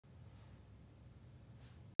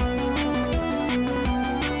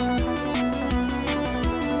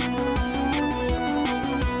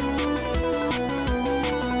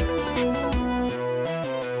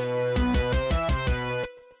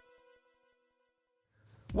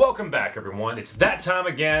Welcome back, everyone. It's that time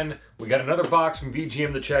again. We got another box from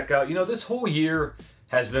VGM to check out. You know, this whole year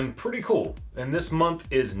has been pretty cool, and this month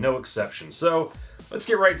is no exception. So let's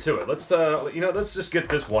get right to it. Let's just get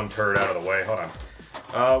this one turd out of the way. Hold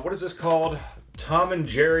on. What is this called? Tom and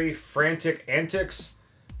Jerry Frantic Antics.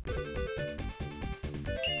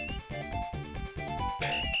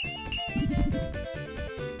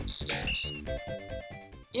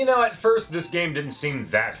 You know, at first this game didn't seem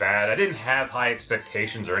that bad. I didn't have high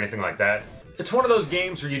expectations or anything like that. It's one of those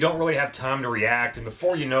games where you don't really have time to react, and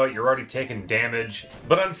before you know it, you're already taking damage.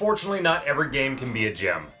 But unfortunately, not every game can be a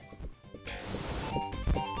gem.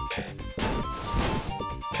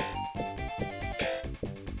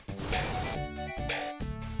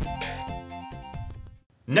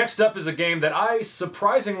 Next up is a game that I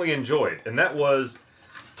surprisingly enjoyed, and that was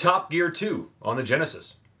Top Gear 2 on the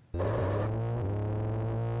Genesis.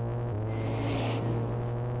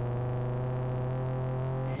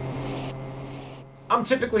 I'm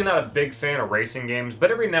typically not a big fan of racing games,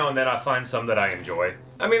 but every now and then I find some that I enjoy.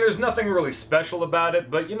 I mean, there's nothing really special about it,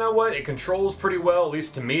 but you know what? It controls pretty well, at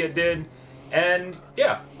least to me it did. And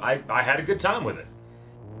yeah, I had a good time with it.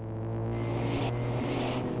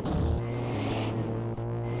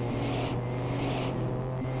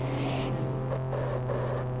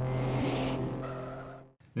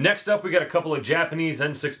 Next up, we got a couple of Japanese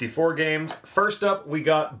N64 games. First up, we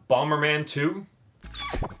got Bomberman 2.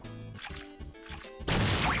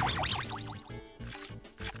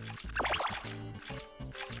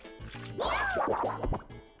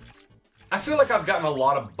 I feel like I've gotten a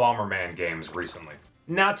lot of Bomberman games recently.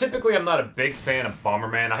 Now, typically I'm not a big fan of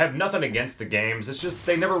Bomberman. I have nothing against the games, it's just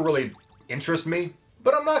they never really interest me.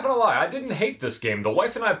 But I'm not gonna lie, I didn't hate this game. The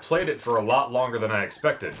wife and I played it for a lot longer than I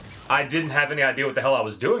expected. I didn't have any idea what the hell I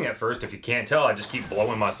was doing at first. If you can't tell, I just keep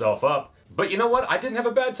blowing myself up. But you know what? I didn't have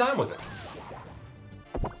a bad time with it.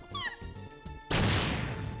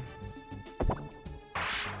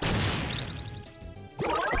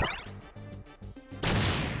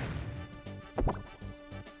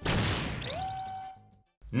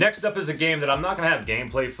 Next up is a game that I'm not going to have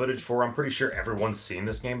gameplay footage for. I'm pretty sure everyone's seen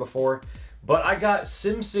this game before. But I got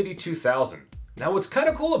SimCity 2000. Now what's kind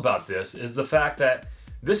of cool about this is the fact that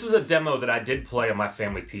this is a demo that I did play on my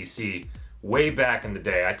family PC way back in the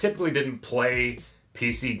day. I typically didn't play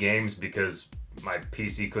PC games because my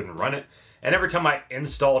PC couldn't run it. And every time I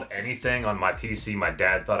installed anything on my PC, my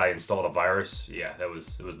dad thought I installed a virus. Yeah, it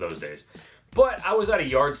was those days. But I was at a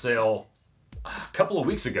yard sale a couple of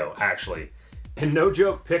weeks ago, actually. And no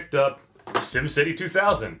joke, picked up SimCity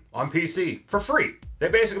 2000 on PC for free. They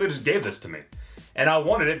basically just gave this to me. And I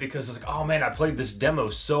wanted it because it's like, oh man, I played this demo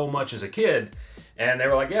so much as a kid. And they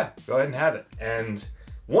were like, yeah, go ahead and have it. And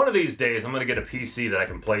one of these days, I'm going to get a PC that I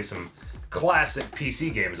can play some classic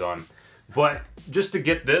PC games on. But just to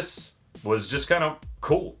get this was just kind of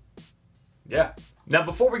cool. Yeah. Now,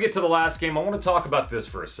 before we get to the last game, I want to talk about this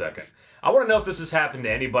for a second. I want to know if this has happened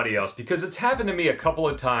to anybody else, because it's happened to me a couple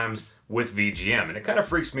of times with VGM, and it kind of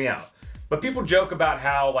freaks me out. But people joke about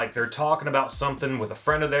how, like, they're talking about something with a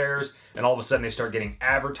friend of theirs, and all of a sudden they start getting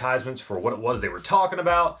advertisements for what it was they were talking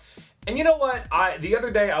about. And you know what? The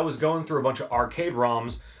other day I was going through a bunch of arcade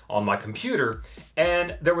ROMs on my computer,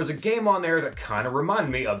 and there was a game on there that kind of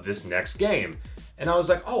reminded me of this next game. And I was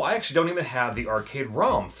like, oh, I actually don't even have the arcade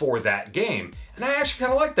ROM for that game. And I actually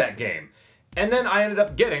kind of like that game. And then I ended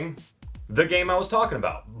up getting the game I was talking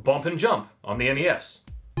about, Bump and Jump on the NES.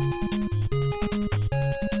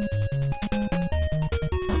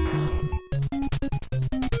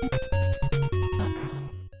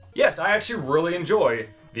 Yes, I actually really enjoy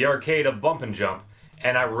the arcade of Bump and Jump,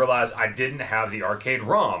 and I realized I didn't have the arcade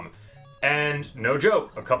ROM. And no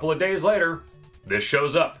joke, a couple of days later, this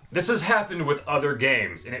shows up. This has happened with other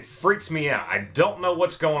games, and it freaks me out. I don't know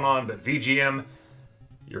what's going on, but VGM,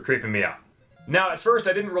 you're creeping me out. Now, at first,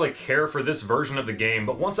 I didn't really care for this version of the game,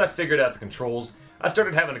 but once I figured out the controls, I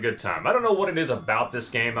started having a good time. I don't know what it is about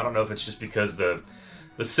this game. I don't know if it's just because the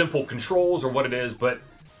simple controls or what it is, but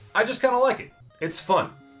I just kind of like it. It's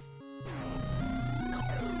fun.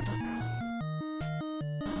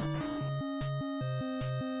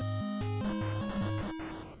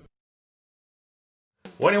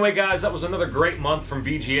 Well, anyway, guys, that was another great month from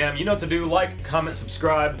VGM. You know what to do. Like, comment,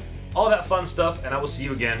 subscribe, all that fun stuff, and I will see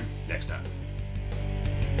you again next time.